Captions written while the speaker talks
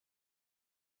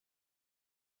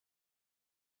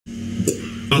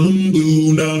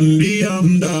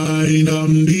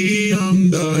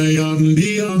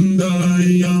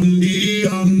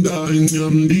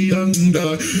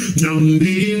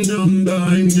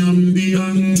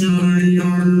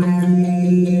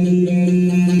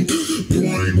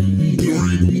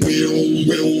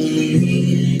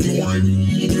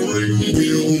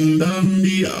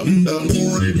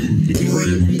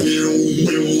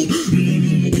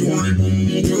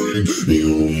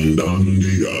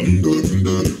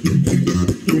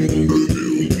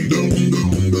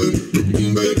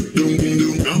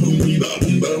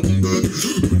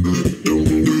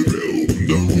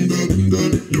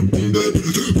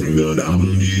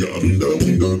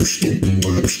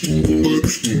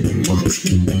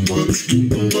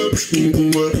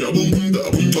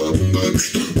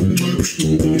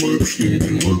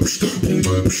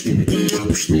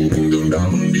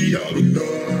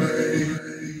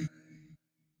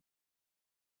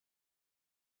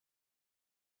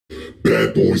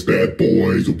Bad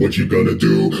boys, what you gonna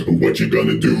do? What you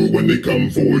gonna do when they come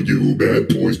for you? Bad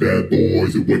boys,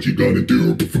 what you gonna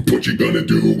do? What you gonna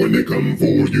do when they come for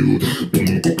you?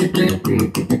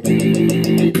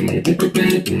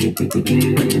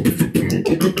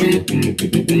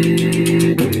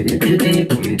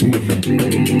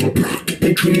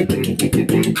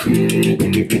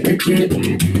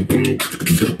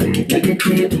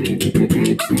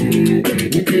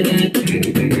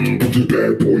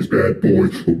 Bad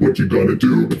boys, what you gonna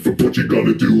do? What you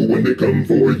gonna do when they come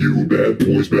for you? Bad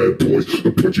boys,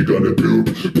 what you gonna do?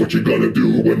 What you gonna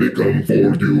do when they come for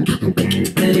you?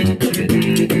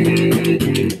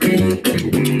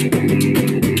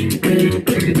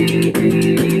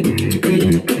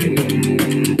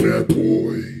 Bad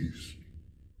boys,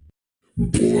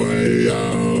 boy,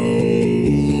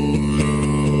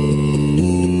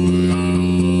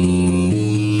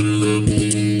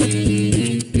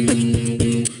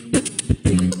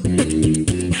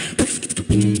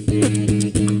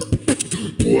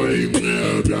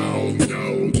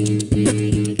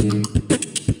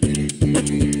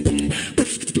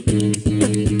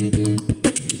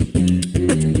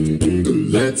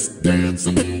 let's dance.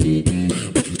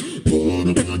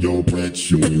 Put on your red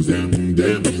shoes and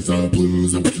dance the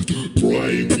blues.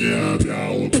 Right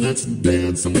now, let's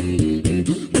dance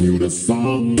to the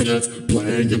song that's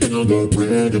playing on the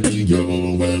radio.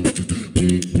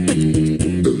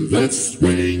 Let's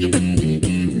swing,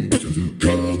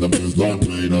 colors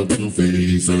light up your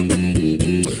face.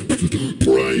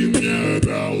 Right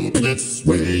now, let's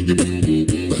swing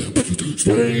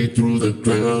straight through the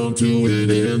crowd to an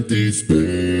empty space.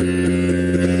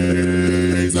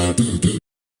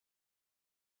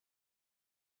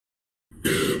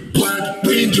 Black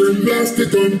Ranger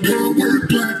Mastodon powered,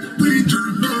 Black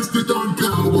Ranger Mastodon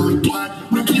powered, Black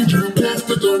Ranger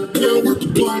Mastodon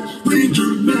powered, Black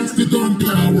Ranger Mastodon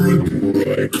powered.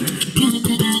 Right.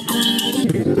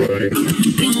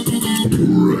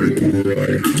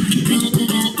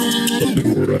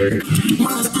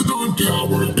 Mastodon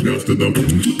powered, Mastodon,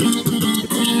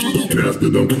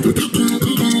 Mastodon,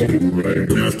 right,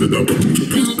 Mastodon,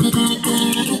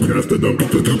 Mastodon,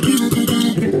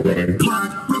 right.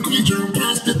 Black Ranger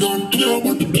Mastodon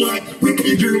powered, Black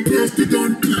Ranger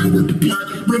Mastodon powered, Black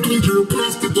Ranger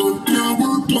Mastodon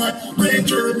powered, Black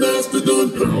Ranger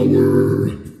Mastodon power.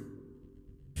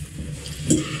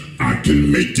 I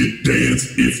can make you dance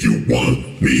if you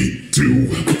want me to.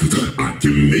 I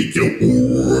can make you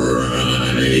alright.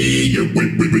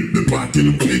 I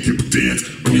can make you dance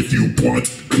if you want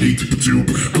me to.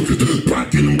 I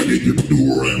can make you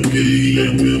alright. I can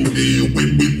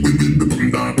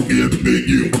make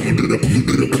you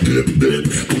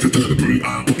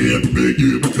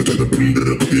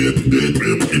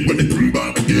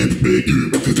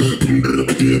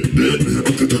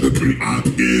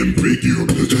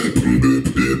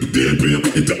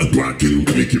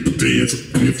dance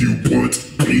if you want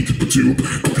me to.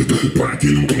 I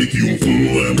can make you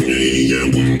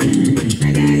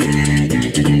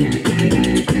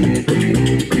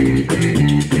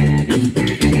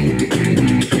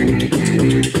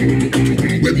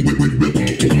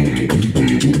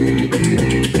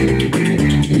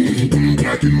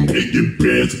I can make you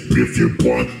dance if you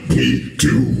want me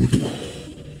to.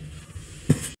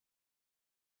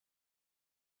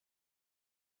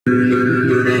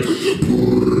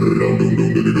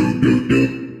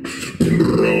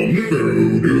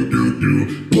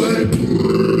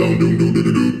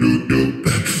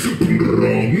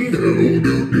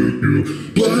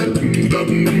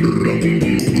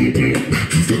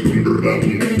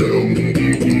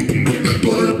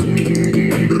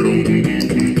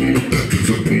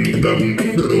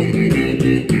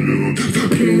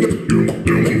 Yeah,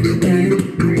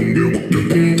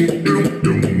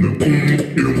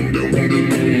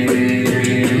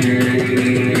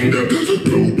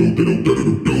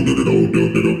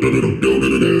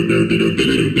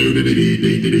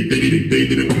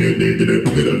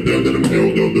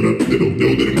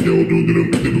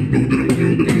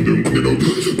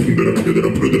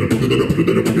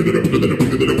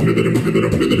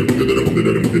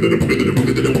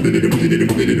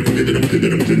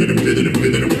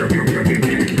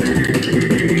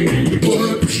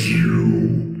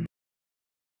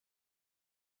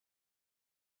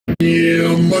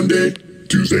 Monday,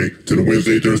 Tuesday to the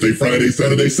Wednesday, Thursday, Friday,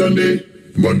 Saturday, Sunday.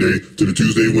 Monday to the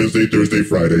Tuesday, Wednesday, Thursday,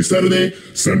 Friday, Saturday.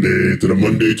 Sunday to the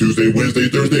Monday, Tuesday, Wednesday,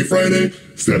 Thursday, Friday.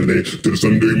 Saturday to the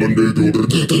Sunday, Monday, to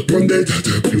the Monday,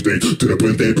 Tuesday to the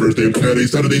Wednesday, Thursday, Friday,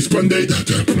 Saturday, Monday,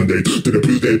 Monday to the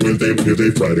Tuesday, Wednesday,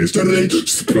 Thursday, Friday, Saturday,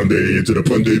 Monday to the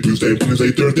Monday, Tuesday, Wednesday,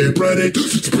 Thursday, Friday,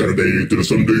 Saturday to the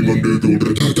Sunday, Monday, to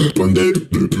the Monday,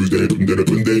 to the Tuesday, to the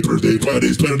Wednesday, Thursday, Friday,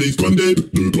 Saturday, Monday,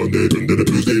 to the Monday, to the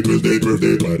Tuesday, Wednesday,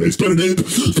 Thursday, Friday, Saturday,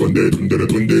 Monday, to the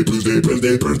Monday, Tuesday,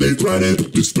 Wednesday, Thursday, Friday,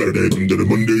 this Saturday, to the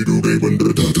Monday, Tuesday,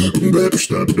 Wednesday,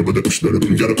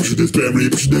 gotta push this berry,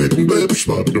 push that,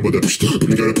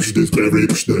 gotta push this berry,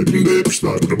 push that,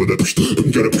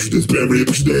 gotta push this berry,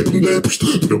 push that,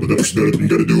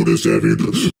 gotta do this every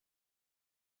day.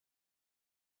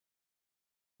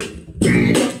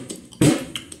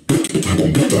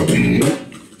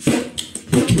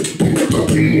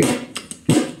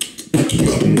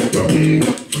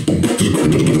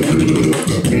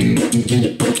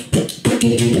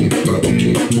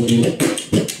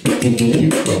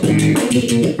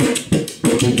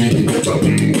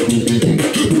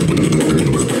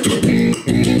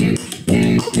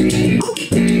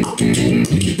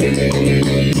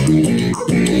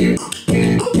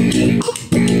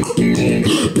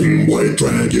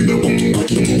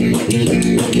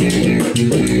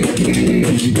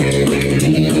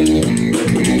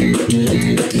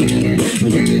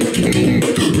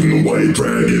 White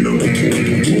dragon, white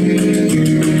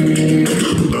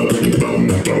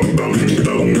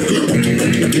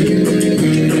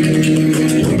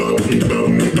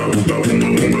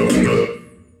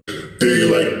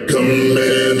Daylight come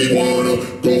and we wanna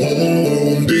go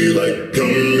home. Daylight come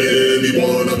and we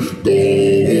wanna go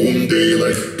home.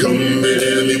 Daylight come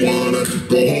and we wanna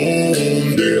go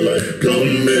home. Daylight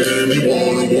come and we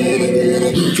wanna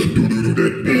do do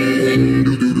that, do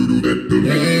do do that, do do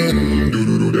that,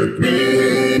 do do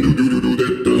that, do do that, do do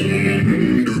that,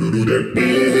 do do that, do do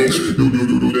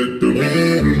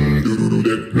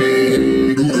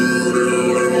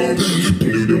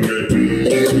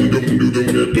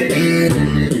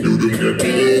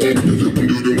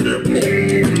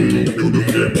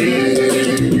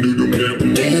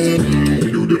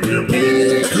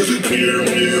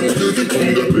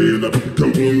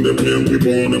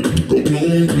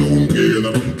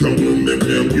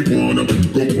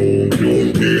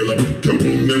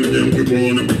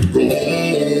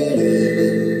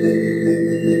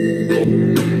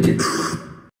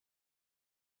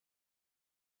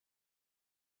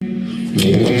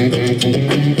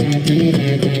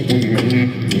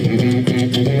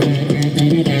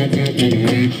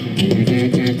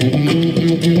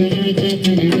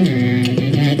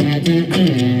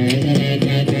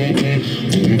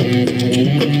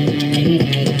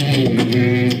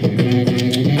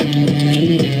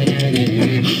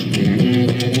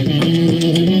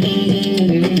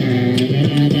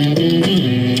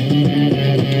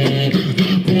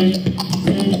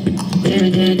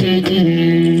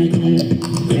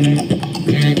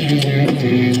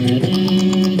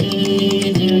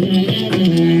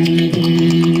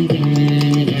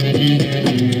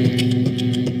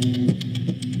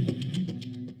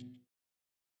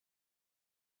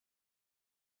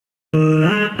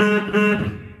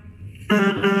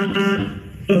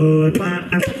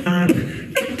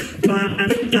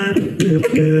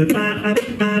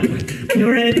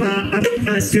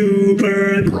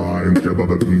Super Prime, get up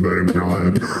and bang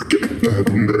time. Get that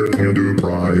under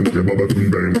Prime, get up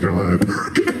and bang time.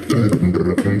 Get that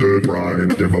under Prime,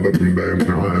 get up and bang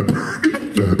time.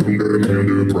 Get that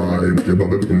under Prime, get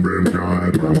up and bang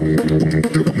time.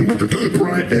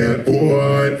 Right and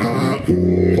oi,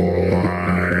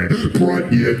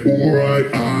 Right yet,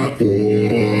 alright,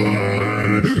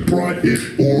 Bright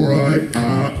is alright,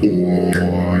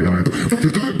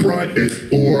 Bright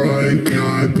is alright,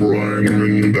 God, Bright,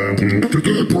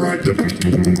 Bright, Bright,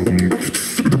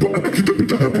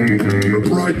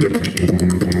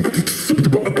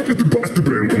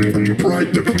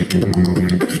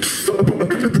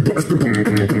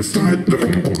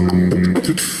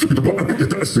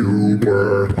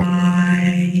 Why?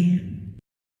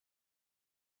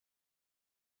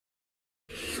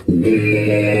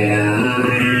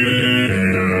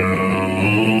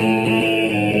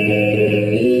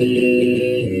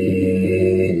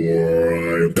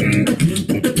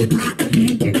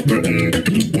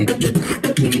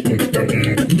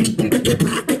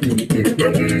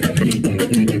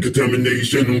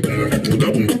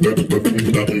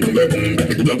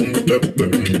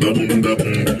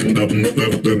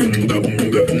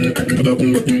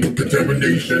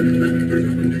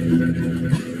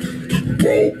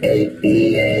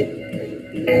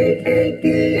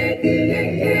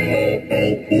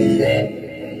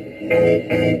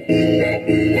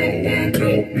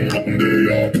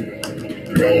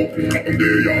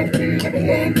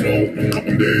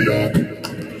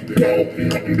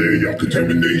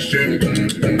 Contamination.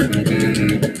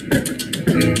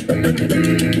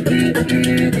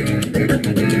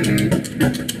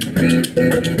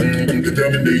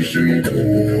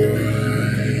 Contamination.